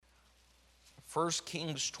1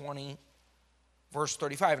 Kings 20, verse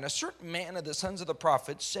 35. And a certain man of the sons of the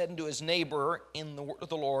prophets said unto his neighbor in the word of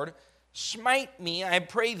the Lord, Smite me, I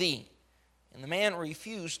pray thee. And the man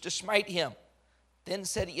refused to smite him. Then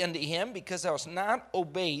said he unto him, Because thou hast not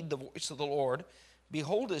obeyed the voice of the Lord,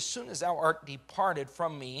 behold, as soon as thou art departed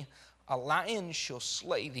from me, a lion shall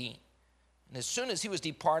slay thee. And as soon as he was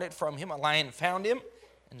departed from him, a lion found him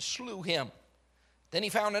and slew him. Then he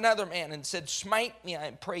found another man and said, Smite me,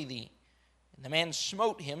 I pray thee. And the man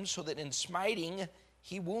smote him, so that in smiting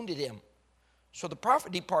he wounded him. So the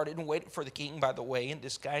prophet departed and waited for the king by the way, and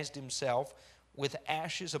disguised himself with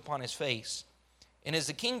ashes upon his face. And as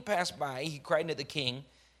the king passed by, he cried unto the king,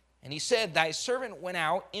 and he said, Thy servant went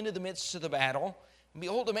out into the midst of the battle, and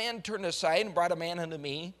behold, a man turned aside and brought a man unto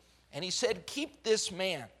me. And he said, Keep this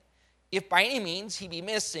man. If by any means he be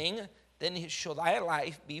missing, then shall thy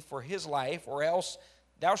life be for his life, or else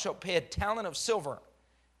thou shalt pay a talent of silver.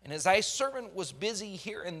 And as thy servant was busy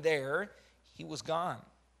here and there, he was gone.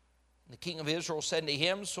 And the king of Israel said to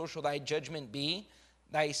him, So shall thy judgment be.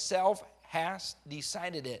 Thyself hast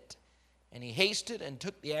decided it. And he hasted and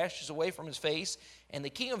took the ashes away from his face. And the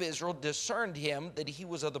king of Israel discerned him that he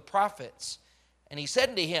was of the prophets. And he said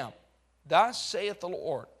unto him, Thus saith the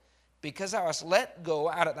Lord, because thou hast let go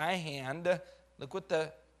out of thy hand, look what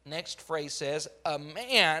the next phrase says, a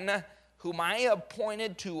man whom I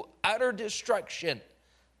appointed to utter destruction.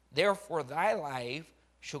 Therefore thy life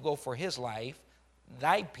shall go for his life,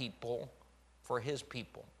 thy people for his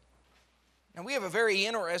people. Now we have a very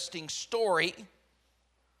interesting story.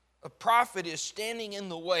 A prophet is standing in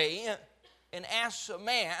the way and asks a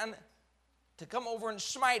man to come over and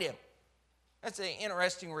smite him. That's an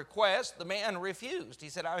interesting request. The man refused. He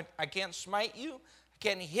said, I can't smite you. I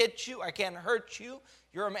can't hit you. I can't hurt you.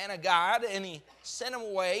 You're a man of God. And he sent him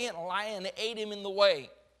away, and a lion ate him in the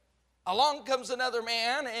way. Along comes another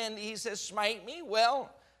man, and he says, Smite me.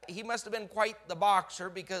 Well, he must have been quite the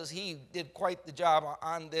boxer, because he did quite the job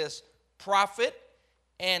on this prophet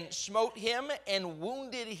and smote him and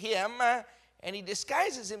wounded him. And he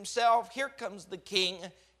disguises himself. Here comes the king.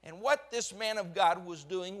 And what this man of God was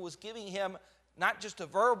doing was giving him not just a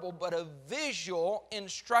verbal, but a visual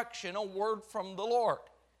instruction, a word from the Lord.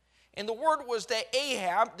 And the word was to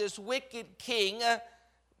Ahab, this wicked king.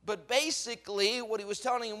 But basically what he was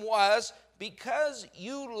telling him was, because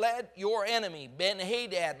you let your enemy,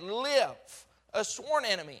 Ben-Hadad, live, a sworn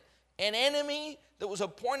enemy, an enemy that was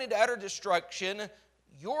appointed to utter destruction,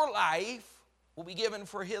 your life will be given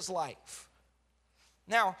for his life.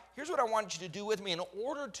 Now, here's what I want you to do with me. In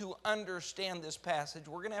order to understand this passage,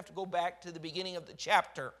 we're going to have to go back to the beginning of the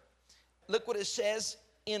chapter. Look what it says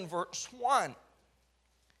in verse 1.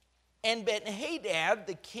 And Ben-Hadad,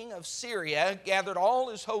 the king of Syria, gathered all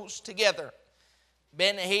his hosts together.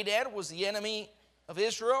 Ben-Hadad was the enemy of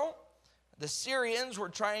Israel. The Syrians were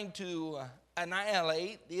trying to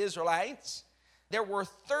annihilate the Israelites. There were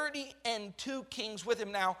 32 kings with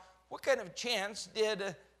him. Now, what kind of chance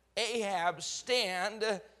did Ahab stand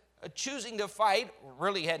choosing to fight?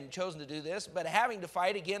 Really hadn't chosen to do this, but having to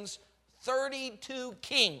fight against 32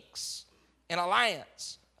 kings, an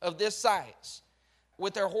alliance of this size,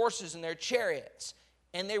 with their horses and their chariots.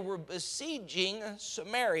 And they were besieging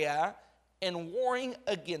Samaria and warring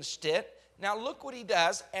against it. Now look what he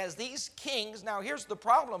does as these kings. Now here's the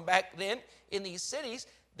problem back then in these cities.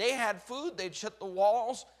 They had food, they'd shut the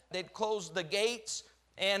walls, they'd close the gates,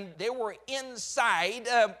 and they were inside.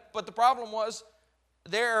 But the problem was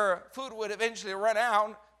their food would eventually run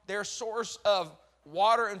out. Their source of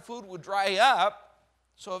water and food would dry up.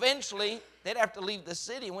 So eventually they'd have to leave the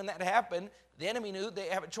city. When that happened, the enemy knew they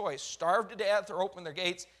have a choice: starve to death or open their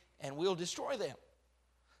gates, and we'll destroy them.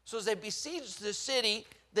 So as they besiege the city,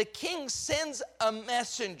 the king sends a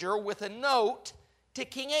messenger with a note to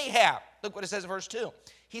King Ahab. Look what it says in verse 2.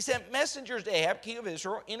 He sent messengers to Ahab, king of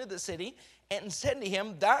Israel, into the city, and said to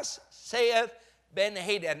him, Thus saith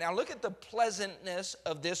Ben-Hadad. Now look at the pleasantness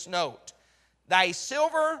of this note. Thy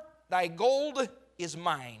silver, thy gold is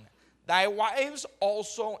mine. Thy wives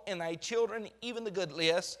also and thy children, even the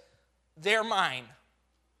goodliest, they're mine.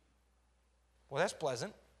 Well, that's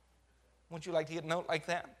pleasant. Wouldn't you like to get a note like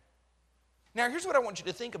that? Now, here's what I want you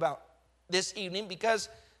to think about this evening, because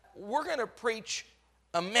we're going to preach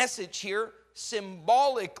a message here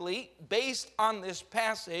symbolically based on this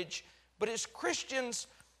passage. But as Christians,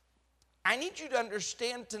 I need you to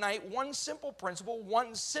understand tonight one simple principle,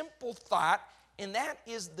 one simple thought, and that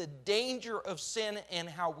is the danger of sin and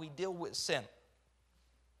how we deal with sin.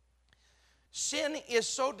 Sin is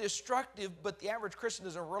so destructive, but the average Christian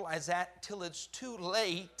doesn't realize that till it's too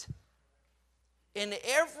late. And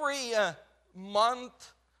every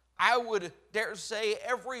month, I would dare say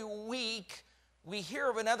every week, we hear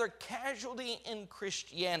of another casualty in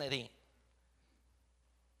Christianity.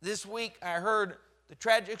 This week I heard the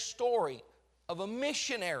tragic story of a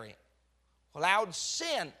missionary who allowed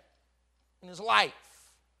sin in his life.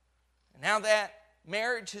 And now that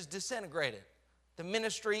marriage has disintegrated, the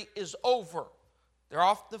ministry is over. They're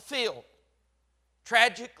off the field.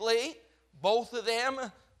 Tragically, both of them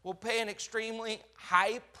will pay an extremely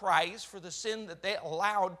high price for the sin that they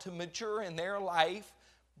allowed to mature in their life.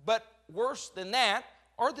 But worse than that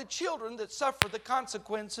are the children that suffer the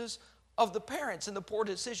consequences of the parents and the poor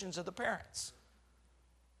decisions of the parents.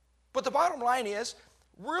 But the bottom line is,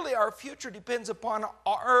 really our future depends upon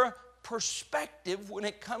our perspective when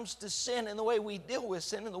it comes to sin and the way we deal with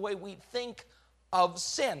sin and the way we think of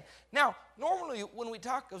sin. Now, normally when we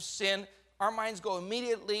talk of sin, our minds go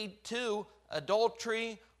immediately to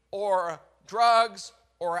adultery or drugs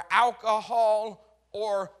or alcohol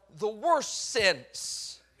or the worst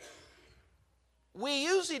sins. We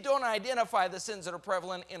usually don't identify the sins that are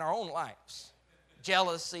prevalent in our own lives.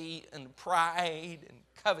 Jealousy and pride and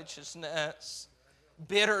covetousness,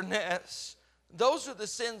 bitterness. Those are the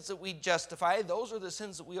sins that we justify. Those are the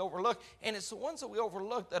sins that we overlook. And it's the ones that we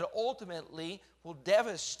overlook that ultimately will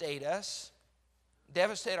devastate us,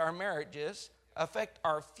 devastate our marriages, affect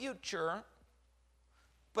our future.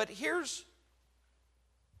 But here's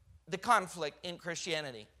the conflict in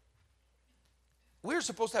Christianity. We're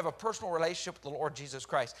supposed to have a personal relationship with the Lord Jesus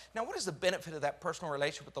Christ. Now, what is the benefit of that personal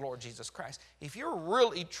relationship with the Lord Jesus Christ? If you're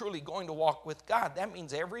really, truly going to walk with God, that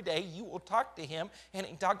means every day you will talk to Him, and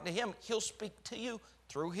in talking to Him, He'll speak to you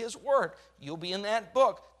through His Word. You'll be in that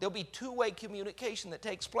book. There'll be two-way communication that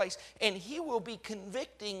takes place, and He will be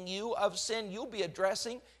convicting you of sin. You'll be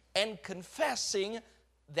addressing and confessing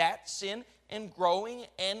that sin and growing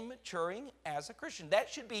and maturing as a Christian. That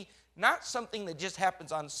should be not something that just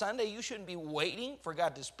happens on Sunday. You shouldn't be waiting for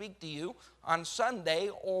God to speak to you on Sunday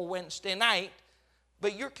or Wednesday night,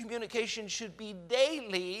 but your communication should be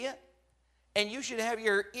daily, and you should have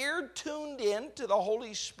your ear tuned in to the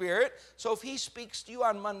Holy Spirit. So if He speaks to you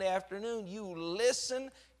on Monday afternoon, you listen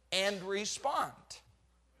and respond.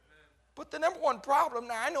 But the number one problem,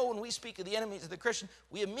 now I know when we speak of the enemies of the Christian,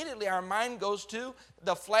 we immediately, our mind goes to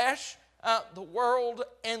the flesh, the world,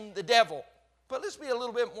 and the devil. But let's be a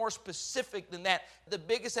little bit more specific than that. The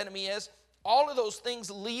biggest enemy is all of those things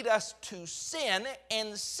lead us to sin,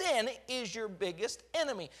 and sin is your biggest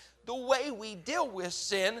enemy. The way we deal with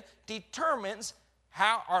sin determines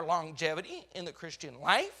how our longevity in the Christian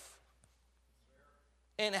life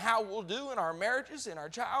and how we'll do in our marriages, in our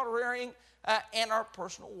child rearing, and our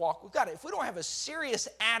personal walk with God. If we don't have a serious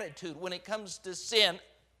attitude when it comes to sin,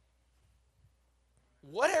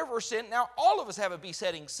 whatever sin, now all of us have a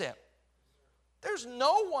besetting sin. There's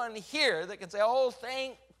no one here that can say, oh,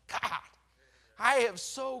 thank God, I have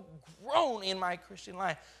so grown in my Christian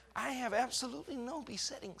life. I have absolutely no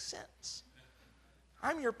besetting sins.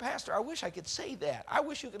 I'm your pastor. I wish I could say that. I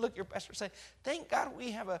wish you could look at your pastor and say, thank God we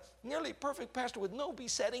have a nearly perfect pastor with no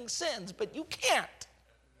besetting sins, but you can't.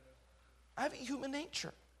 I have a human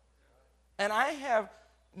nature. And I have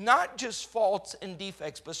not just faults and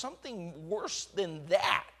defects, but something worse than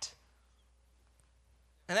that.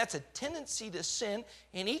 And that's a tendency to sin,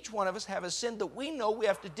 and each one of us have a sin that we know we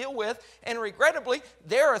have to deal with. And regrettably,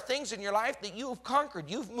 there are things in your life that you've conquered,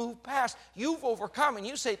 you've moved past, you've overcome, and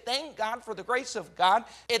you say, thank God for the grace of God.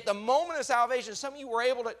 At the moment of salvation, some of you were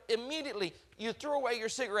able to immediately, you threw away your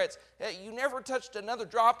cigarettes, you never touched another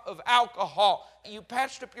drop of alcohol, you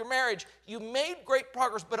patched up your marriage, you made great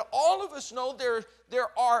progress. But all of us know there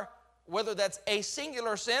are, whether that's a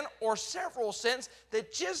singular sin or several sins,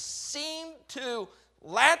 that just seem to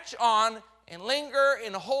latch on and linger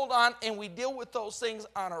and hold on, and we deal with those things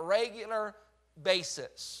on a regular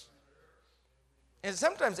basis. And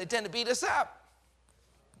sometimes they tend to beat us up.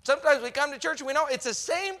 Sometimes we come to church and we know it's the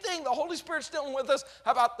same thing. The Holy Spirit's dealing with us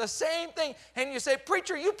about the same thing. And you say,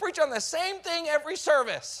 preacher, you preach on the same thing every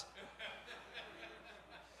service.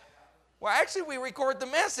 Well, actually, we record the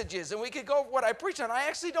messages, and we could go over what I preach on. I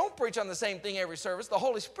actually don't preach on the same thing every service. The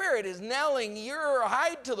Holy Spirit is nailing your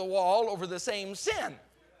hide to the wall over the same sin.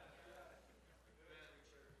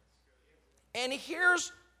 And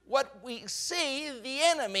here's what we see. The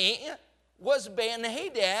enemy was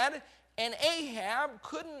Ben-Hadad, and Ahab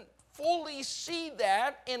couldn't fully see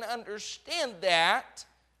that and understand that.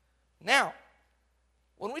 Now,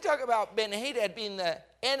 when we talk about Ben-Hadad being the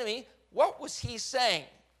enemy, what was he saying?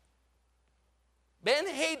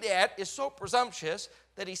 Ben-Hadad is so presumptuous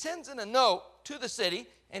that he sends in a note to the city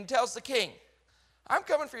and tells the king, I'm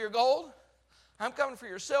coming for your gold, I'm coming for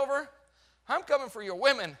your silver, I'm coming for your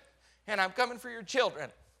women, and I'm coming for your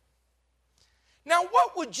children. Now,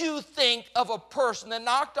 what would you think of a person that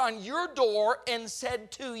knocked on your door and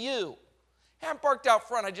said to you, hey, I'm parked out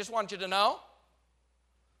front, I just want you to know,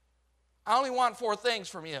 I only want 4 things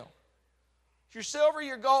from you. Your silver,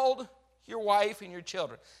 your gold, your wife, and your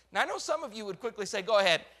children. Now, I know some of you would quickly say, go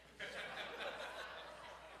ahead.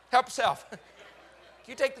 Help yourself. Can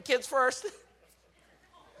you take the kids first?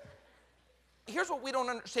 Here's what we don't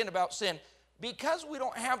understand about sin. Because we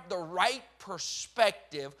don't have the right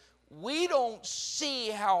perspective, we don't see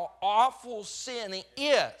how awful sin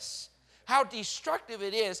is, how destructive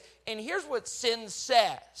it is. And here's what sin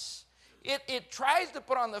says. It tries to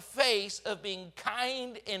put on the face of being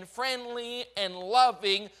kind and friendly and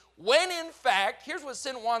loving, when in fact, here's what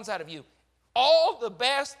sin wants out of you. All the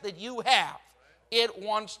best that you have, it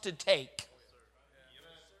wants to take.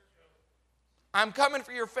 I'm coming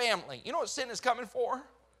for your family. You know what sin is coming for?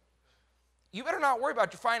 You better not worry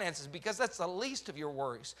about your finances, because that's the least of your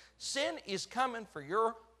worries. Sin is coming for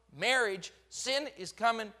your marriage. Sin is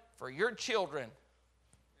coming for your children.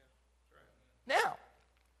 Now,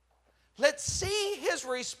 let's see his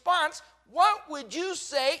response. What would you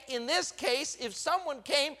say in this case if someone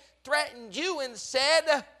came, threatened you, and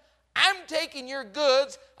said, I'm taking your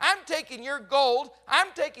goods, I'm taking your gold, I'm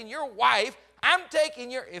taking your wife, I'm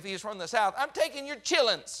taking your, if he's from the south, I'm taking your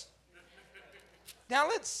chillins. Now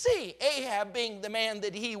let's see, Ahab being the man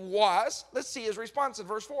that he was, let's see his response in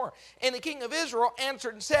verse 4. And the king of Israel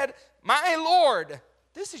answered and said, my Lord,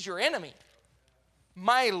 this is your enemy.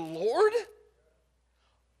 My Lord?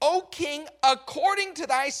 O king, according to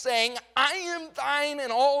thy saying, I am thine,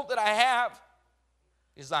 and all that I have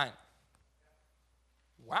is thine.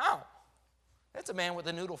 Wow, that's a man with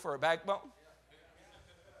a noodle for a backbone.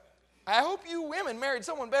 I hope you women married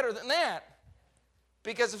someone better than that.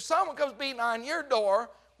 Because if someone comes beating on your door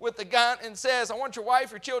with a gun and says, I want your wife,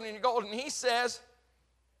 your children, and your gold, and he says,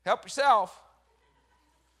 help yourself,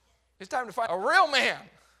 it's time to find a real man.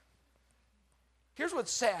 Here's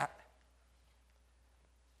what's sad.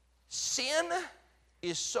 Sin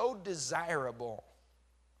is so desirable.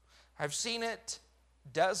 I've seen it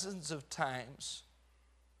dozens of times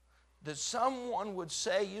that someone would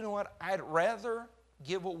say, you know what, I'd rather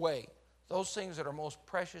give away those things that are most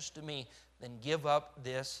precious to me than give up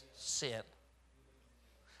this sin.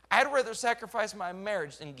 I'd rather sacrifice my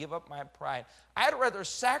marriage than give up my pride. I'd rather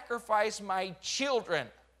sacrifice my children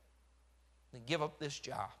than give up this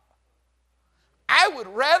job. I would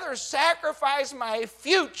rather sacrifice my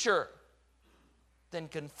future than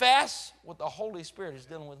confess what the Holy Spirit is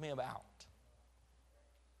dealing with me about.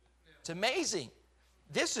 It's amazing.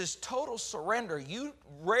 This is total surrender. You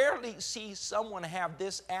rarely see someone have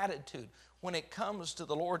this attitude when it comes to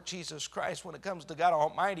the Lord Jesus Christ, when it comes to God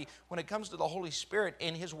Almighty, when it comes to the Holy Spirit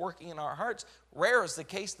and His working in our hearts. Rare is the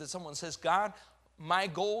case that someone says, God, my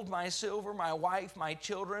gold, my silver, my wife, my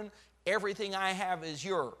children, everything I have is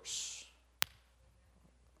yours.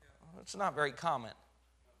 It's not very common.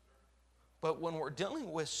 But when we're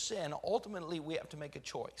dealing with sin, ultimately we have to make a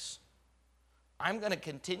choice. I'm going to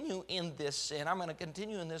continue in this sin. I'm going to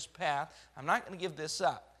continue in this path. I'm not going to give this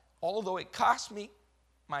up. Although it costs me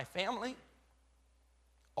my family,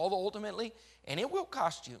 although ultimately, and it will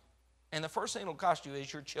cost you. And the first thing it will cost you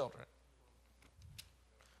is your children.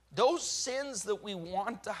 Those sins that we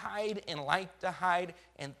want to hide and like to hide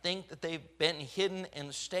and think that they've been hidden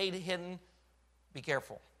and stayed hidden, be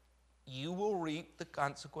careful. You will reap the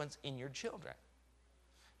consequence in your children.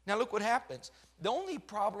 Now look what happens. The only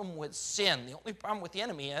problem with sin, the only problem with the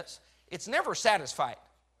enemy is it's never satisfied.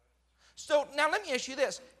 So now let me ask you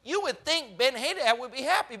this. You would think Ben-Hadad would be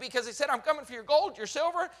happy because he said, I'm coming for your gold, your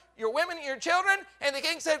silver, your women, and your children. And the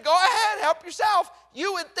king said, go ahead, help yourself.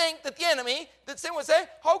 You would think that the enemy, that sin would say,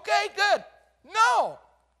 okay, good. No.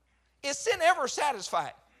 Is sin ever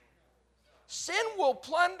satisfied? Sin will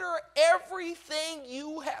plunder everything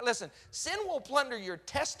you have. Listen, sin will plunder your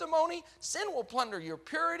testimony. Sin will plunder your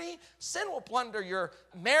purity. Sin will plunder your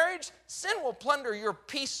marriage. Sin will plunder your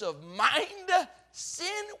peace of mind.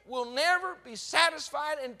 Sin will never be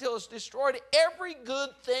satisfied until it's destroyed every good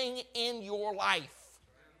thing in your life.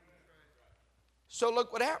 So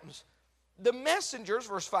look what happens. The messengers,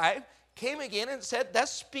 verse 5, came again and said,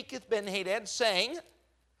 thus speaketh Ben-Hadad, saying,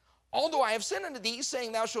 although I have sent unto thee,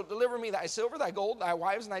 saying, thou shalt deliver me thy silver, thy gold, thy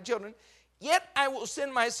wives, and thy children, yet I will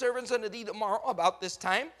send my servants unto thee tomorrow about this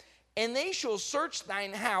time, and they shall search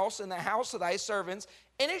thine house and the house of thy servants,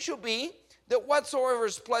 and it shall be that whatsoever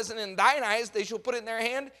is pleasant in thine eyes, they shall put in their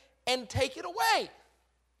hand and take it away.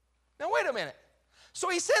 Now wait a minute. So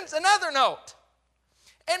he sends another note.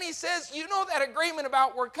 And he says, you know that agreement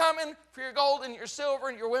about we're coming for your gold and your silver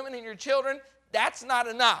and your women and your children? That's not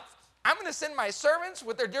enough. I'm going to send my servants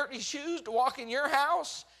with their dirty shoes to walk in your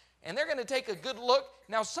house, and they're going to take a good look.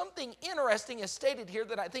 Now, something interesting is stated here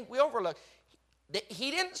that I think we overlook.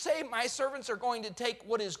 He didn't say my servants are going to take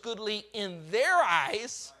what is goodly in their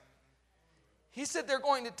eyes. He said they're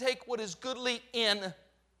going to take what is goodly in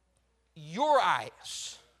your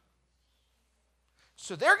eyes.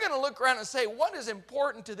 So they're going to look around and say, what is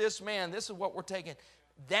important to this man? This is what we're taking.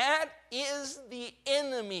 That is the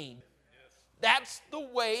enemy. That's the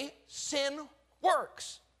way sin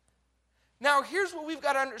works. Now, here's what we've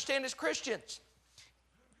got to understand as Christians.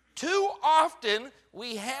 Too often,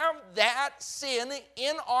 we have that sin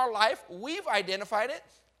in our life. We've identified it.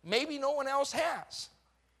 Maybe no one else has.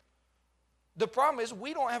 The problem is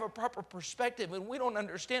we don't have a proper perspective and we don't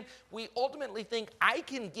understand. We ultimately think, I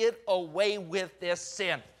can get away with this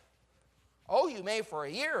sin. Oh, you may for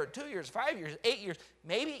a year or 2 years, 5 years, 8 years,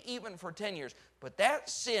 maybe even for 10 years. But that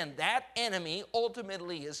sin, that enemy,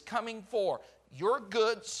 ultimately is coming for your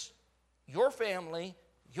goods, your family,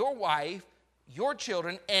 your wife, your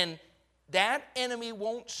children, and that enemy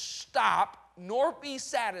won't stop nor be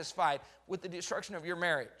satisfied with the destruction of your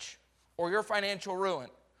marriage or your financial ruin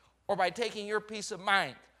or by taking your peace of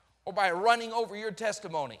mind or by running over your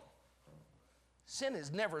testimony. Sin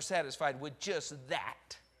is never satisfied with just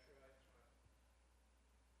that.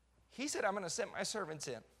 He said, I'm going to send my servants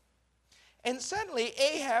in. And suddenly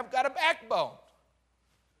Ahab got a backbone.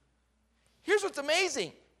 Here's what's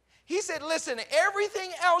amazing. He said, listen,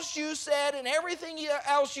 everything else you said and everything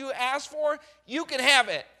else you asked for, you can have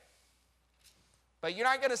it. But you're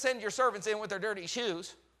not going to send your servants in with their dirty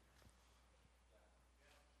shoes.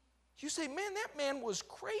 You say, man, that man was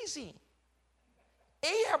crazy.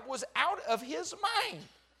 Ahab was out of his mind.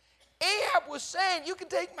 Ahab was saying, you can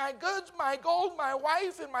take my goods, my gold, my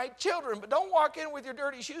wife, and my children, but don't walk in with your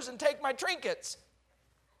dirty shoes and take my trinkets.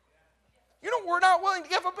 You know, we're not willing to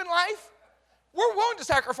give up in life. We're willing to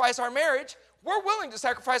sacrifice our marriage. We're willing to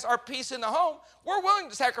sacrifice our peace in the home. We're willing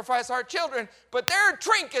to sacrifice our children, but there are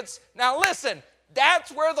trinkets. Now listen,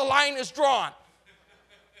 that's where the line is drawn.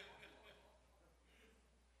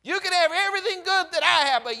 You can have everything good that I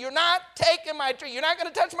have, but you're not taking my tree. You're not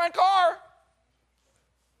going to touch my car.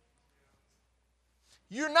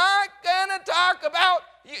 You're not going to talk about,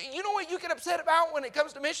 you know what you get upset about when it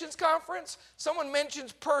comes to missions conference? Someone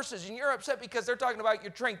mentions purses and you're upset because they're talking about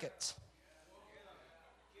your trinkets.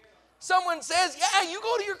 Someone says, yeah, you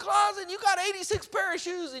go to your closet and you got 86 pair of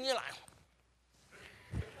shoes, and you're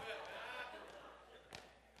like,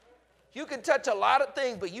 you can touch a lot of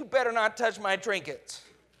things, but you better not touch my trinkets.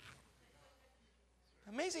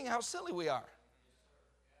 Amazing how silly we are.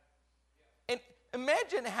 And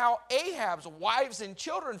imagine how Ahab's wives and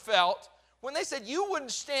children felt when they said, you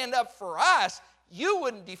wouldn't stand up for us, you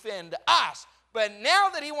wouldn't defend us. But now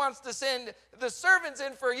that he wants to send the servants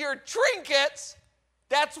in for your trinkets,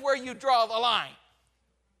 that's where you draw the line.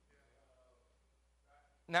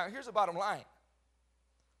 Now, here's the bottom line.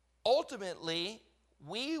 Ultimately,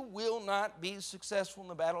 we will not be successful in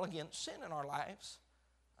the battle against sin in our lives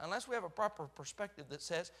unless we have a proper perspective that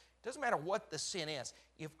says, it doesn't matter what the sin is.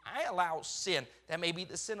 If I allow sin, that may be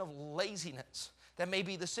the sin of laziness. That may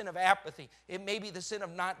be the sin of apathy. It may be the sin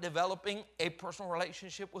of not developing a personal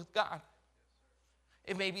relationship with God.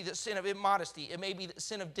 It may be the sin of immodesty. It may be the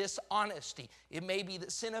sin of dishonesty. It may be the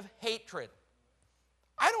sin of hatred.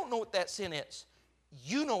 I don't know what that sin is.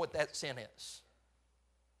 You know what that sin is.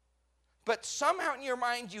 But somehow in your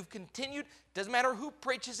mind you've continued, doesn't matter who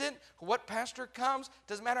preaches it, what pastor comes,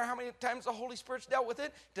 doesn't matter how many times the Holy Spirit's dealt with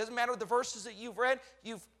it, doesn't matter the verses that you've read,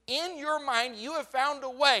 in your mind you have found a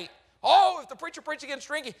way. Oh, if the preacher preached against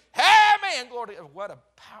drinking, hey man, glory to God. What a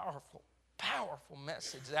powerful, powerful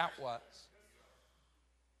message that was.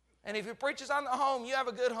 And if he preaches on the home, you have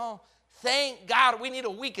a good home. Thank God we need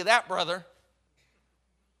a week of that, brother.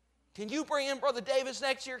 Can you bring in Brother Davis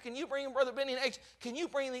next year? Can you bring in Brother Benny next year? Can you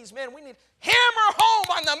bring these men? We need hammer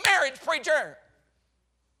home on the marriage, preacher.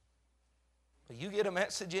 But you get a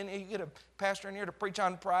message in here, you get a pastor in here to preach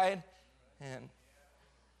on pride, and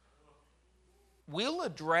we'll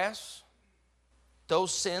address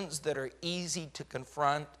those sins that are easy to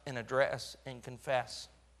confront and address and confess.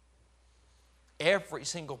 Every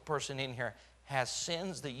single person in here has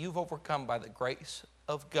sins that you've overcome by the grace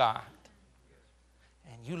of God.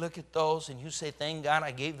 And you look at those and you say, thank God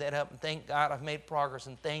I gave that up, and thank God I've made progress,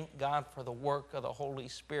 and thank God for the work of the Holy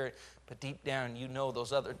Spirit. But deep down you know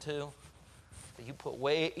those other two that you put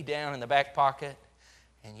way down in the back pocket,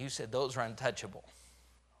 and you said those are untouchable.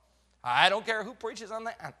 I don't care who preaches on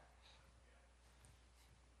that.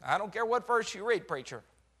 I don't care what verse you read, preacher.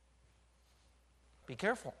 Be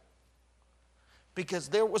careful. Because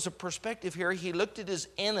there was a perspective here. He looked at his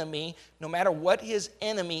enemy. No matter what his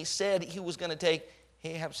enemy said he was going to take,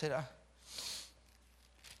 Ahab said,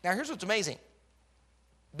 Now here's what's amazing.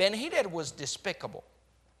 Ben-Hadad was despicable.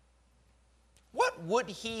 What would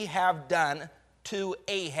he have done to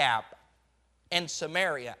Ahab and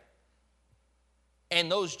Samaria and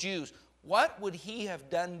those Jews? What would he have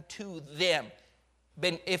done to them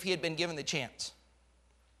if he had been given the chance?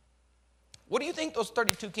 What do you think those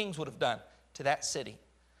 32 kings would have done to that city?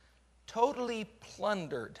 Totally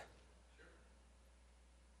plundered.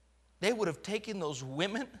 They would have taken those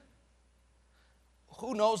women.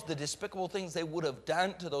 Who knows the despicable things they would have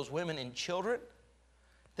done to those women and children?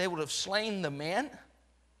 They would have slain the men.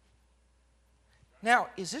 Now,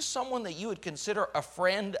 is this someone that you would consider a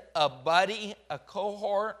friend, a buddy, a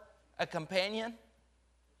cohort, a companion?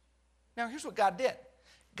 Now, here's what God did.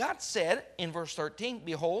 God said in verse 13,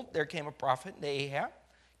 Behold, there came a prophet to Ahab,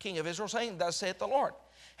 king of Israel, saying, Thus saith the Lord,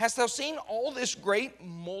 Hast thou seen all this great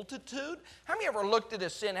multitude? How many ever looked at a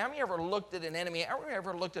sin? How many ever looked at an enemy? How many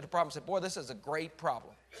ever looked at a problem and said, Boy, this is a great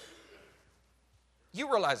problem? You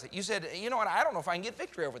realize it. You said, you know what, I don't know if I can get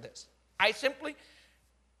victory over this.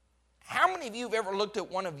 How many of you have ever looked at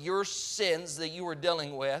one of your sins that you were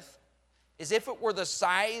dealing with as if it were the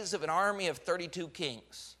size of an army of 32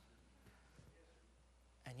 kings?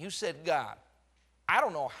 And you said, God, I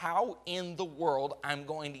don't know how in the world I'm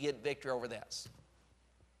going to get victory over this.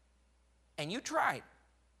 And you tried,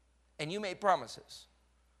 and you made promises.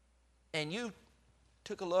 And you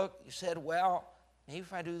took a look, you said, well, maybe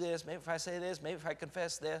if I do this, maybe if I say this, maybe if I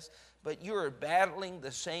confess this, but you're battling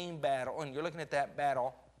the same battle, and you're looking at that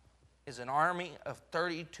battle as an army of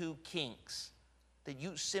 32 kings that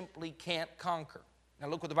you simply can't conquer. Now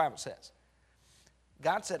look what the Bible says.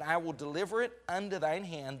 God said, I will deliver it unto thine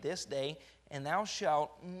hand this day, and thou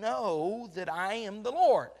shalt know that I am the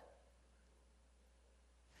Lord.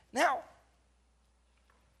 Now,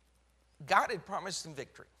 God had promised him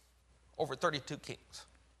victory over 32 kings.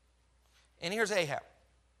 And here's Ahab.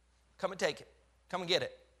 Come and take it. Come and get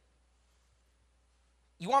it.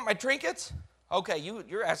 You want my trinkets? Okay,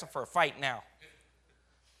 you're asking for a fight now.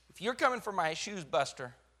 If you're coming for my shoes,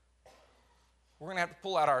 Buster, we're going to have to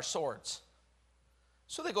pull out our swords.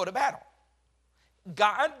 So they go to battle.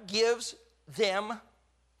 God gives them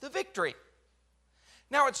the victory.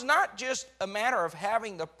 Now, it's not just a matter of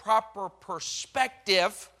having the proper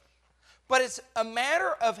perspective, but it's a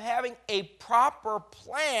matter of having a proper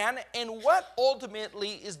plan. And what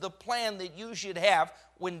ultimately is the plan that you should have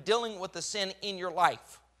when dealing with the sin in your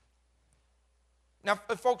life? Now,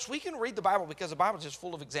 folks, we can read the Bible because the Bible is just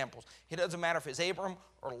full of examples. It doesn't matter if it's Abram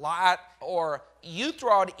or Lot, or you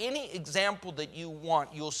throw out any example that you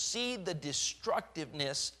want. You'll see the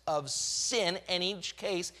destructiveness of sin. In each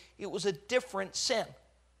case, it was a different sin.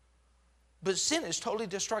 But sin is totally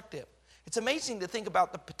destructive. It's amazing to think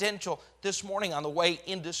about the potential. This morning on the way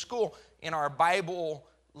into school, in our Bible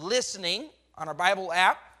listening, on our Bible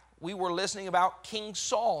app, we were listening about King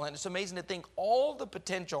Saul, and it's amazing to think all the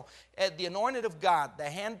potential, the anointed of God, the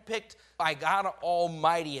handpicked by God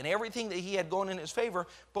Almighty, and everything that he had going in his favor.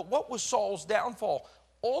 But what was Saul's downfall?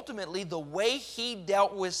 Ultimately, the way he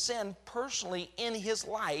dealt with sin personally in his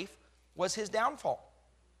life was his downfall.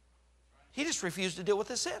 He just refused to deal with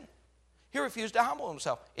his sin. He refused to humble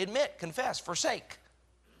himself, admit, confess, forsake.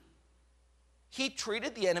 He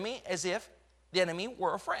treated the enemy as if the enemy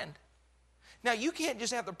were a friend. Now, you can't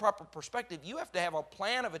just have the proper perspective. You have to have a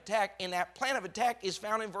plan of attack, and that plan of attack is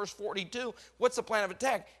found in verse 42. What's the plan of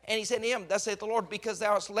attack? And he said to him, Thus saith the Lord, because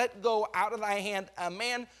thou hast let go out of thy hand a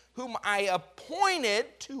man whom I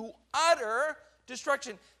appointed to utter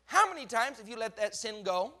destruction. How many times have you let that sin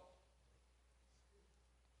go?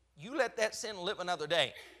 You let that sin live another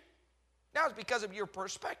day. Now, it's because of your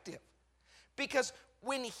perspective. Because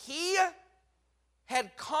when he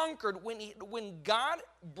had conquered, when God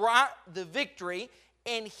brought the victory,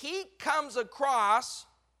 and he comes across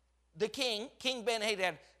the king, King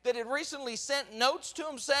Ben-Hadad, that had recently sent notes to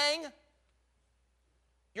him saying,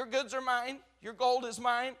 your goods are mine, your gold is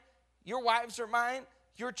mine, your wives are mine,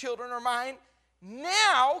 your children are mine.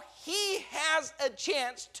 Now he has a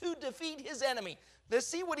chance to defeat his enemy. Let's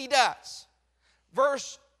see what he does.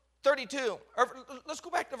 Verse 32, or let's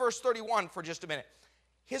go back to verse 31 for just a minute.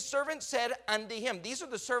 His servant said unto him, these are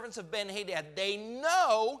the servants of Ben-Hadad. They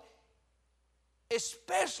know,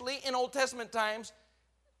 especially in Old Testament times,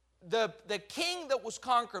 the king that was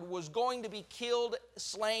conquered was going to be killed,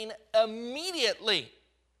 slain immediately.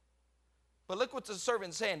 But look what the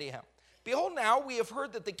servant saying to him. Behold, now we have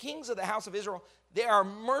heard that the kings of the house of Israel, they are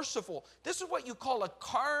merciful. This is what you call a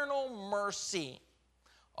carnal mercy.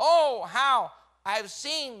 Oh, how I've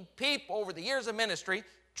seen people over the years of ministry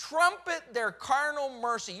trumpet their carnal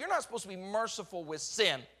mercy. You're not supposed to be merciful with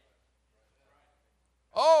sin.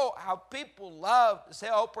 Oh, how people love to say,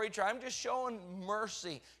 oh, preacher, I'm just showing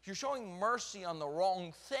mercy. You're showing mercy on the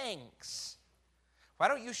wrong things. Why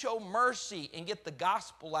don't you show mercy and get the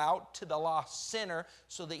gospel out to the lost sinner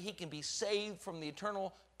so that he can be saved from the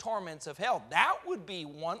eternal torments of hell? That would be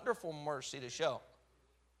wonderful mercy to show.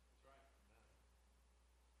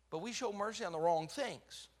 But we show mercy on the wrong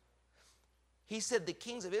things. He said, the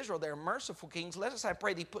kings of Israel, they're merciful kings. Let us, I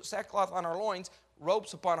pray thee, put sackcloth on our loins,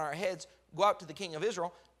 ropes upon our heads, go out to the king of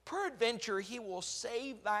Israel. Peradventure, he will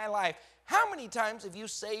save thy life. How many times have you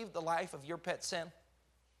saved the life of your pet sin?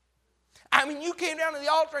 I mean, you came down to the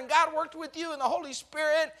altar and God worked with you and the Holy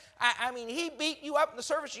Spirit. I mean, he beat you up in the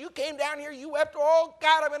service. You came down here, you wept, oh,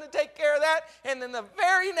 God, I'm going to take care of that. And then the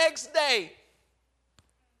very next day,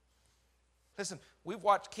 listen, we've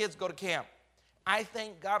watched kids go to camp. I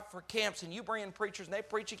thank God for camps, and you bring in preachers, and they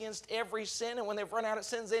preach against every sin, and when they've run out of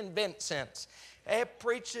sins, they invent sins. They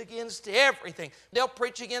preach against everything. They'll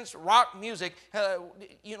preach against rock music.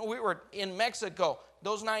 We were in Mexico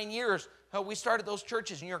those 9 years. We started those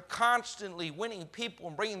churches, and you're constantly winning people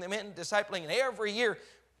and bringing them in, discipling. And every year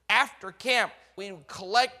after camp, we would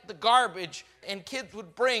collect the garbage, and kids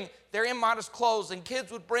would bring their immodest clothes, and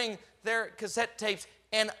kids would bring their cassette tapes,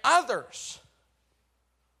 and others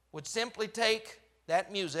would simply take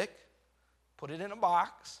that music, put it in a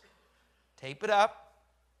box, tape it up,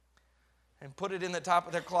 and put it in the top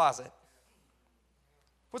of their closet.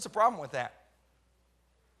 What's the problem with that?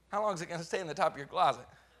 How long is it going to stay in the top of your closet?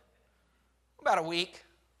 About a week,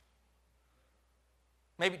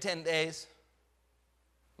 maybe 10 days,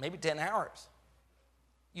 maybe 10 hours.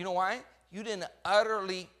 You know why? You didn't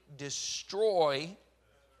utterly destroy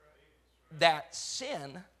that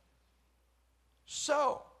sin.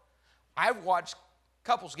 So, I've watched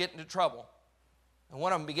couples get into trouble, and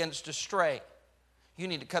one of them begins to stray. You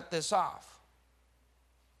need to cut this off.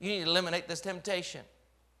 You need to eliminate this temptation.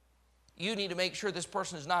 You need to make sure this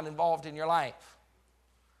person is not involved in your life.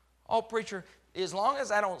 Oh, preacher, as long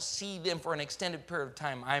as I don't see them for an extended period of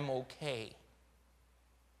time, I'm okay.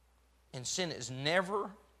 And sin is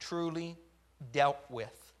never truly dealt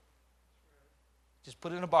with. Just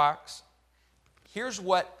put it in a box. Here's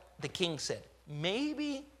what the king said.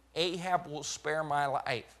 Maybe Ahab will spare my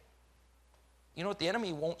life. You know what? The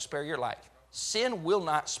enemy won't spare your life. Sin will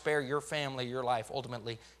not spare your family, your life.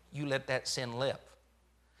 Ultimately, you let that sin live.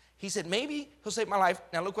 He said, maybe he'll save my life.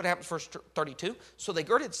 Now look what happens, verse 32. So they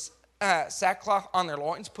girded sackcloth on their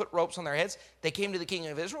loins, put ropes on their heads. They came to the king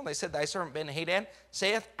of Israel. They said, thy servant Ben-Hadad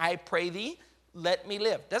saith, I pray thee, let me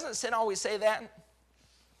live. Doesn't sin always say that?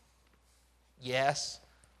 Yes,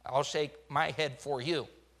 I'll shake my head for you.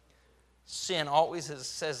 Sin always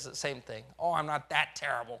says the same thing. Oh, I'm not that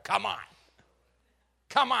terrible. Come on.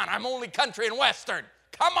 Come on, I'm only country and western.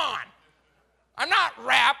 Come on. I'm not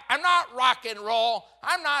rap. I'm not rock and roll.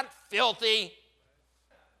 I'm not filthy.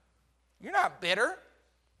 You're not bitter.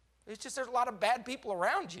 It's just there's a lot of bad people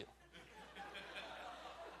around you.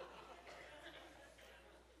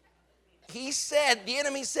 He said, the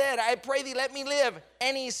enemy said, I pray thee, let me live.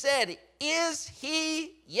 And he said, is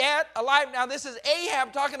he yet alive? Now this is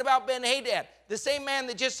Ahab talking about Ben-Hadad, the same man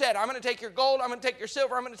that just said, I'm going to take your gold, I'm going to take your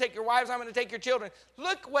silver, I'm going to take your wives, I'm going to take your children.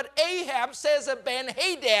 Look what Ahab says of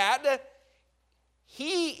Ben-Hadad.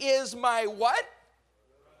 He is my what?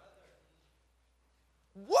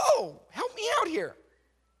 Whoa, help me out here.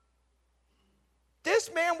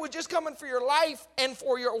 This man was just coming for your life and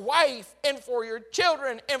for your wife and for your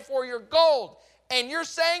children and for your gold. And you're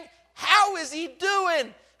saying, how is he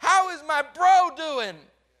doing? How is my bro doing?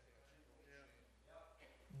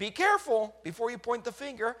 Be careful before you point the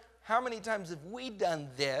finger. How many times have we done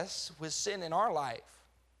this with sin in our life?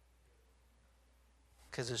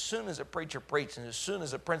 Because as soon as a preacher preaches, and as soon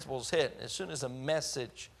as a principle's hit, and as soon as a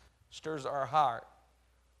message stirs our heart,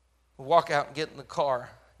 we walk out and get in the car,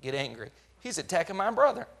 get angry. He's attacking my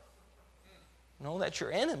brother. No, that's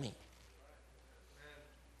your enemy.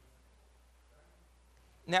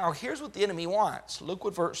 Now, here's what the enemy wants. Look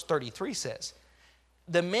what verse 33 says.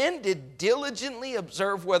 The men did diligently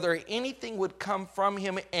observe whether anything would come from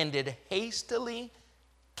him and did hastily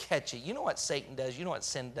catch it. You know what Satan does? You know what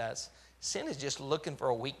sin does? Sin is just looking for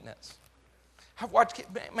a weakness. I've watched,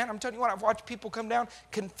 man, I'm telling you what, I've watched people come down,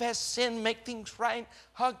 confess sin, make things right,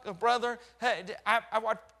 hug a brother. I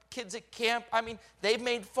watched kids at camp, they've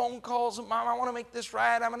made phone calls. Mom, I want to make this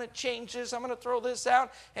right. I'm going to change this. I'm going to throw this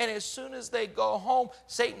out. And as soon as they go home,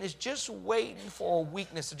 Satan is just waiting for a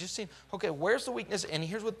weakness. Just seeing, okay, where's the weakness? And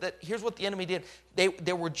here's what the enemy did.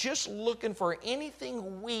 They were just looking for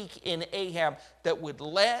anything weak in Ahab that would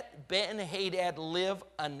let Ben-Hadad live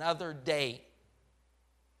another day.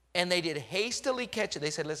 And they did hastily catch it.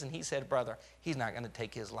 They said, listen, he said, brother, he's not going to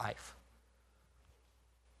take his life.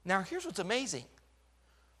 Now, here's what's amazing.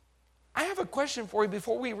 I have a question for you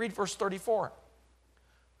before we read verse 34.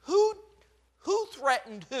 Who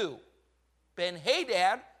threatened who?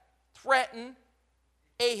 Ben-Hadad threatened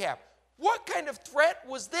Ahab. What kind of threat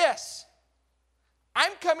was this?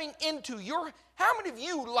 I'm coming into your... How many of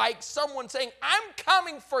you like someone saying, I'm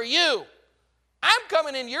coming for you? I'm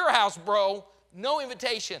coming in your house, bro. No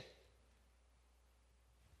invitation.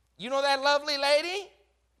 You know that lovely lady?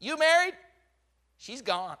 You married? She's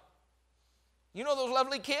gone. You know those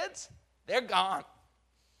lovely kids? They're gone.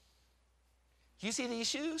 You see these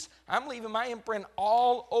shoes? I'm leaving my imprint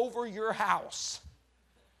all over your house.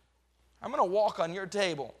 I'm going to walk on your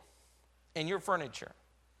table and your furniture.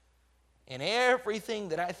 And everything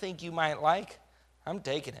that I think you might like, I'm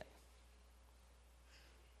taking it.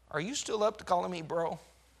 Are you still up to calling me bro?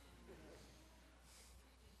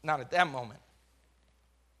 Not at that moment.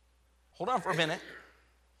 Hold on for a minute.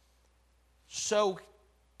 So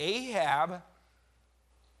Ahab,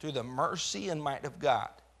 through the mercy and might of God,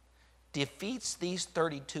 defeats these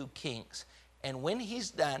 32 kings. And when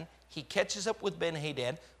he's done, he catches up with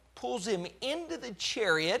Ben-Hadad, pulls him into the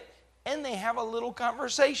chariot, and they have a little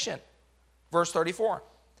conversation. Verse 34.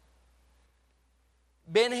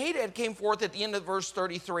 Ben-Hadad came forth at the end of verse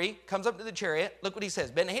 33, comes up to the chariot. Look what he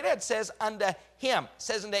says. Ben-Hadad says unto him,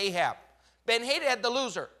 says unto Ahab. Ben-Hadad the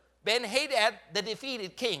loser. Ben-Hadad the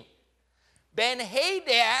defeated king.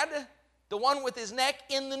 Ben-Hadad, the one with his neck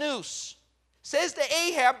in the noose, says to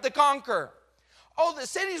Ahab the conqueror, oh, the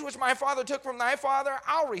cities which my father took from thy father,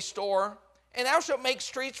 I'll restore, and thou shalt make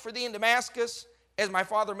streets for thee in Damascus, as my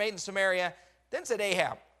father made in Samaria. Then said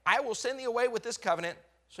Ahab, I will send thee away with this covenant.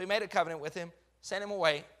 So he made a covenant with him, sent him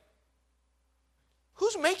away.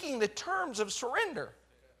 Who's making the terms of surrender?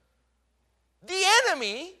 The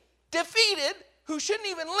enemy, defeated, who shouldn't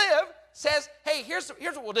even live, says, hey, here's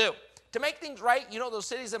what we'll do. To make things right, you know those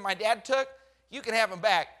cities that my dad took? You can have them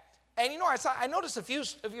back. And you know, I noticed a few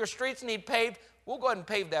of your streets need paved. We'll go ahead and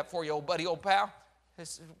pave that for you, old buddy, old pal.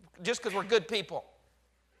 It's just because we're good people.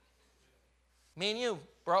 Me and you,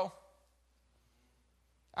 bro.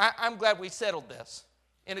 I'm glad we settled this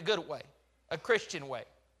in a good way, a Christian way.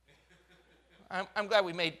 I'm glad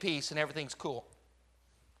we made peace and everything's cool.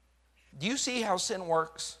 Do you see how sin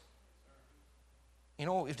works? You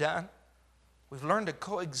know what we've done? We've learned to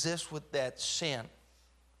coexist with that sin.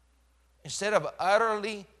 Instead of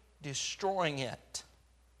utterly destroying it.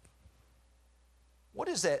 What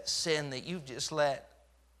is that sin that you've just let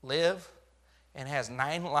live and has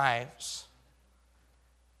 9 lives?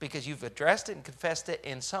 Because you've addressed it and confessed it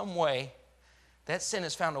in some way, that sin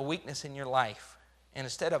has found a weakness in your life. And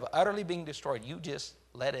instead of utterly being destroyed, you just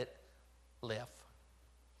let it live.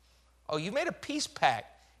 Oh, you made a peace pact.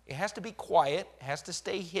 It has to be quiet. It has to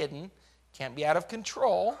stay hidden. Can't be out of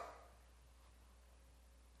control.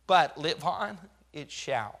 But live on, it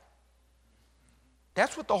shall.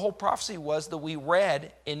 That's what the whole prophecy was that we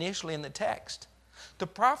read initially in the text. The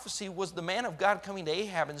prophecy was the man of God coming to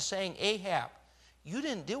Ahab and saying, Ahab, you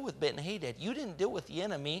didn't deal with Ben-Hadad. You didn't deal with the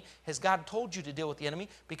enemy as God told you to deal with the enemy,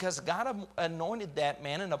 because God anointed that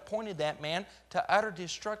man and appointed that man to utter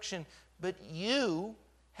destruction. But you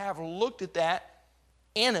have looked at that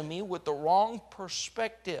enemy with the wrong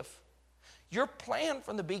perspective. Your plan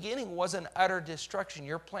from the beginning wasn't utter destruction.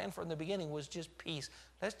 Your plan from the beginning was just peace.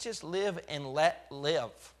 Let's just live and let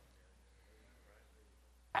live.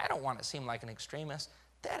 I don't want to seem like an extremist.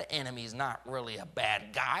 That enemy's not really a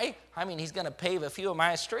bad guy. I mean, he's going to pave a few of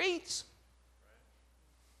my streets.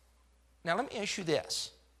 Now, let me ask you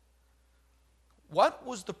this. What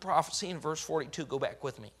was the prophecy in verse 42? Go back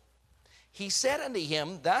with me. He said unto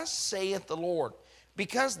him, thus saith the Lord,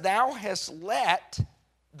 because thou hast let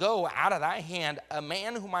go out of thy hand a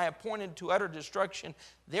man whom I appointed to utter destruction,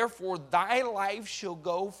 therefore thy life shall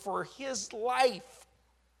go for his life.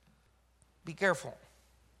 Be careful,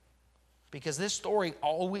 because this story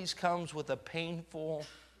always comes with a painful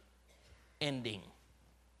ending.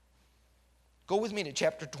 Go with me to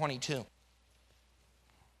chapter 22.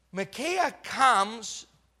 Micaiah comes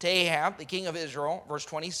to Ahab, the king of Israel, verse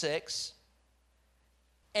 26,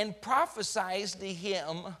 and prophesies to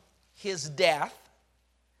him his death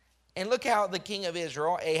And look how the king of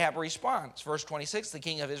Israel, Ahab, responds. Verse 26, the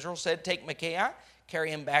king of Israel said, take Micaiah,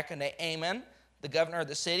 carry him back unto Amon, the governor of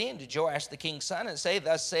the city, and to Joash the king's son, and say,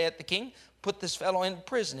 thus saith the king, put this fellow in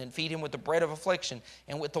prison and feed him with the bread of affliction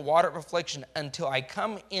and with the water of affliction until I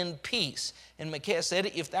come in peace. And Micaiah said,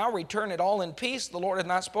 if thou return at all in peace, the Lord hath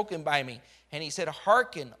not spoken by me. And he said,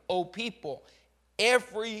 hearken, O people,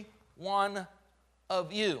 every one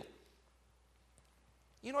of you.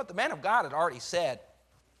 You know what? The man of God had already said,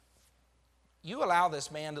 you allow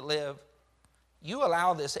this man to live, you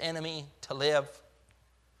allow this enemy to live,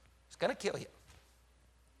 it's going to kill you.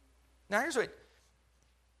 Now here's what,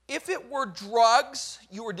 if it were drugs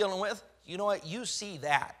you were dealing with, you know what, you see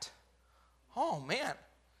that. Oh man,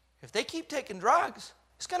 if they keep taking drugs,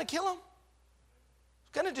 it's going to kill them.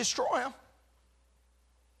 It's going to destroy them.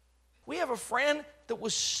 We have a friend that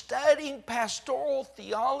was studying pastoral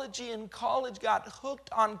theology in college, got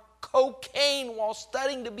hooked on cocaine while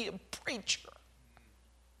studying to be a preacher.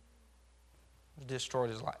 It destroyed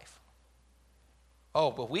his life.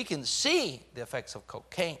 Oh, but we can see the effects of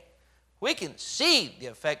cocaine. We can see the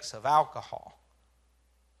effects of alcohol.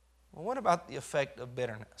 Well, what about the effect of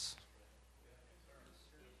bitterness?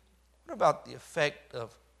 What about the effect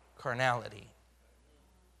of carnality?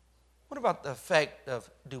 What about the effect of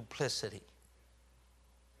duplicity?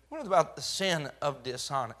 What about the sin of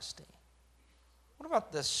dishonesty? What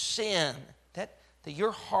about the sin that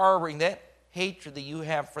you're harboring, that hatred that you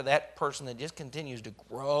have for that person that just continues to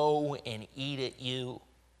grow and eat at you?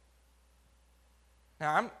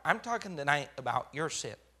 Now, I'm talking tonight about your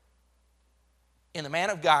sin. And the man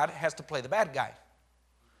of God has to play the bad guy.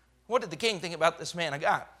 What did the king think about this man of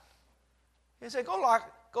God? He said, go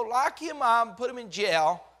lock him up, put him in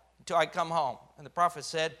jail until I come home. And the prophet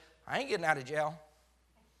said, I ain't getting out of jail.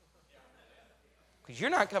 Because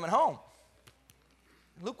you're not coming home.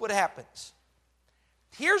 Look what happens.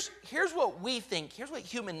 Here's what we think. Here's what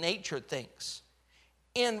human nature thinks.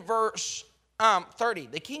 In verse 30,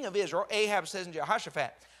 the king of Israel, Ahab, says to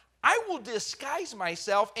Jehoshaphat, I will disguise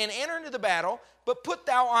myself and enter into the battle, but put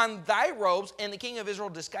thou on thy robes. And the king of Israel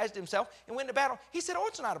disguised himself and went to battle. He said, oh,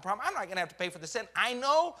 it's not a problem. I'm not going to have to pay for the sin. I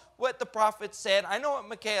know what the prophet said. I know what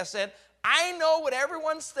Micaiah said. I know what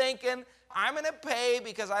everyone's thinking. I'm going to pay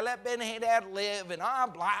because I let Ben-Hadad live and blah,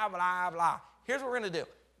 blah, blah. Here's what we're going to do.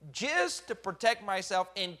 Just to protect myself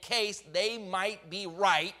in case they might be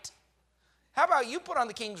right, how about you put on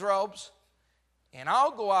the king's robes and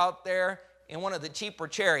I'll go out there in one of the cheaper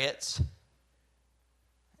chariots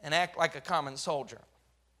and act like a common soldier.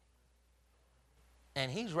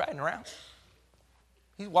 And he's riding around.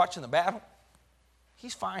 He's watching the battle.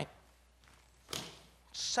 He's fine.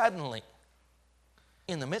 Suddenly,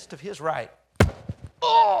 in the midst of his ride,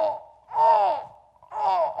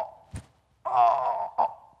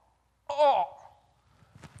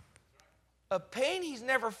 a pain he's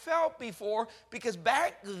never felt before, because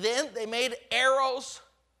back then they made arrows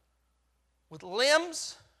with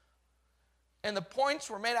limbs and the points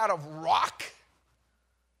were made out of rock.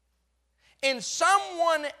 And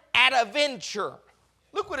someone at a venture,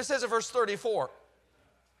 look what it says in verse 34.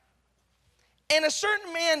 And a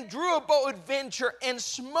certain man drew a bow at venture and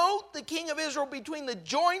smote the king of Israel between the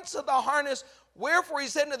joints of the harness. Wherefore he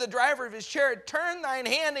said to the driver of his chariot, turn thine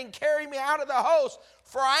hand and carry me out of the host,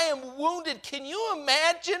 for I am wounded. Can you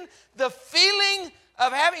imagine the feeling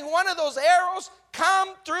of having one of those arrows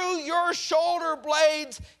come through your shoulder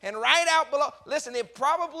blades and right out below? Listen, it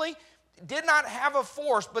probably did not have a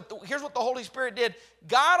force, but here's what the Holy Spirit did.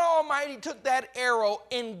 God Almighty took that arrow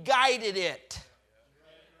and guided it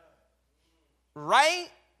right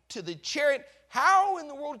to the chariot. How in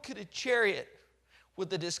the world could a chariot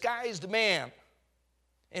with a disguised man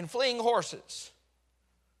and fleeing horses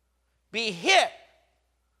be hit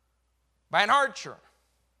by an archer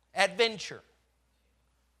at venture?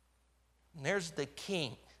 And there's the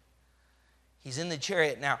king. He's in the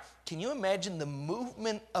chariot. Now, can you imagine the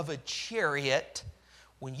movement of a chariot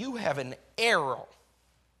when you have an arrow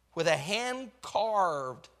with a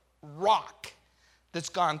hand-carved rock that's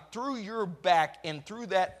gone through your back and through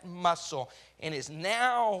that muscle and is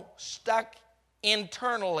now stuck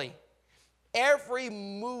internally? Every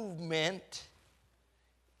movement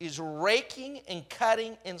is raking and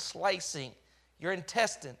cutting and slicing your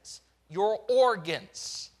intestines, your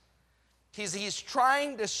organs. He's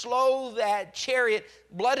trying to slow that chariot.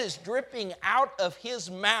 Blood is dripping out of his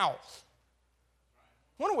mouth.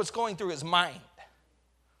 I wonder what's going through his mind.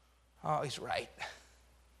 Oh, he's right.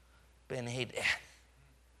 Ben-Hadad.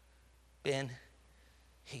 Ben-Hadad.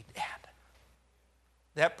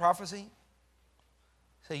 That prophecy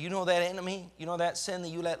So you know that enemy, you know that sin that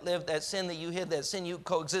you let live, that sin that you hid, that sin you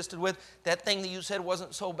coexisted with, that thing that you said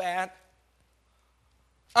wasn't so bad.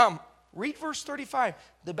 Read verse 35.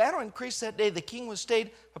 The battle increased that day. The king was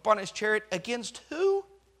stayed upon his chariot against who?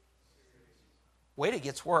 Wait, it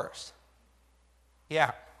gets worse.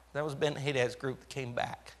 Yeah, that was Ben-Hadad's group that came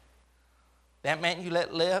back. That man you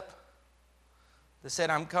let live, that said,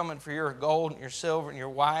 I'm coming for your gold and your silver and your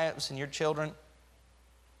wives and your children.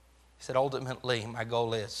 He said, ultimately, my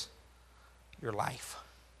goal is your life.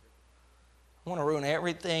 I want to ruin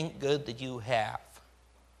everything good that you have.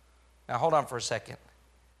 Now, hold on for a second.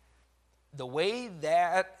 The way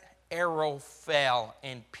that arrow fell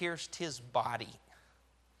and pierced his body,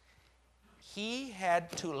 he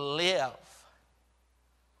had to live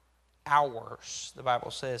hours, the Bible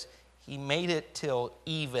says. He made it till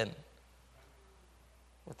even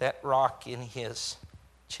with that rock in his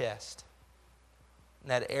chest and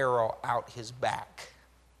that arrow out his back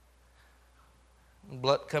and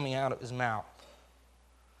blood coming out of his mouth.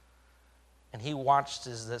 And he watched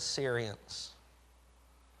as the Syrians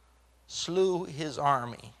slew his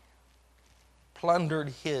army,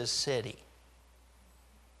 plundered his city.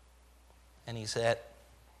 And he said,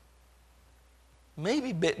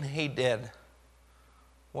 maybe Ben-Hadad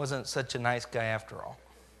wasn't such a nice guy after all.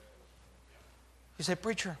 You say,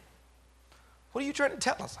 preacher, what are you trying to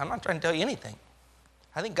tell us? I'm not trying to tell you anything.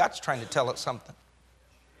 I think God's trying to tell us something.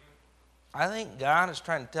 I think God is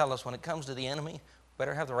trying to tell us when it comes to the enemy, we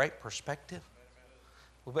better have the right perspective.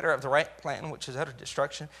 We better have the right plan, which is utter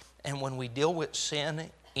destruction. And when we deal with sin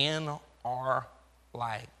in our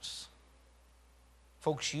lives,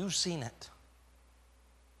 folks, you've seen it.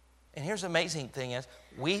 And here's the amazing thing is,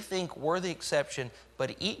 we think we're the exception,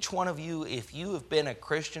 but each one of you, if you have been a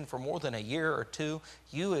Christian for more than a year or two,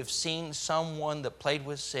 you have seen someone that played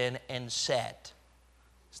with sin and said,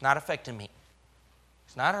 it's not affecting me.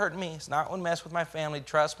 It's not hurting me. It's not going to mess with my family.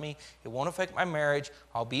 Trust me, it won't affect my marriage.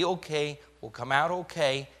 I'll be okay. We'll come out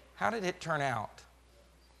okay. How did it turn out?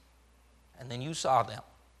 And then you saw them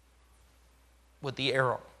with the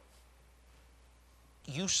arrow.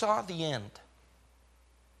 You saw the end.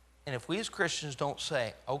 And if we as Christians don't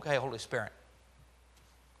say, okay, Holy Spirit,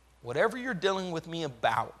 whatever you're dealing with me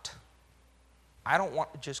about, I don't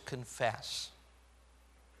want to just confess.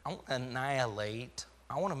 I want to annihilate.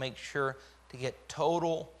 I want to make sure to get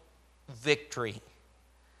total victory.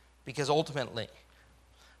 Because ultimately,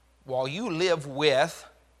 while you live with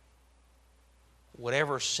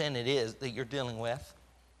whatever sin it is that you're dealing with,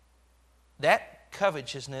 that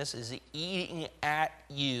covetousness is eating at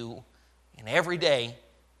you, and every day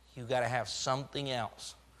you got to have something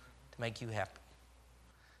else to make you happy.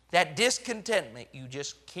 That discontentment, you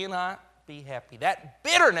just cannot be happy. That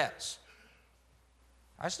bitterness,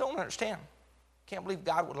 I just don't understand. Can't believe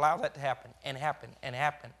God would allow that to happen and happen and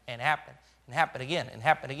happen and happen and happen again and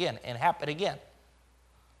happen again and happen again.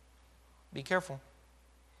 Be careful.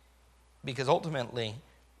 Because ultimately,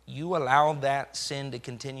 you allow that sin to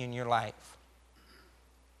continue in your life,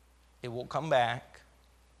 it will come back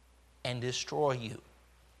and destroy you.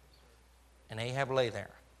 And Ahab lay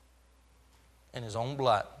there in his own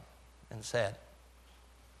blood and said,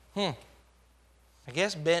 I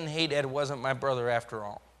guess Ben-Hadad wasn't my brother after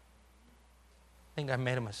all. I think I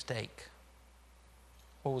made a mistake.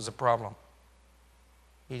 What was the problem?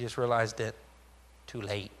 He just realized it too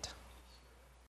late.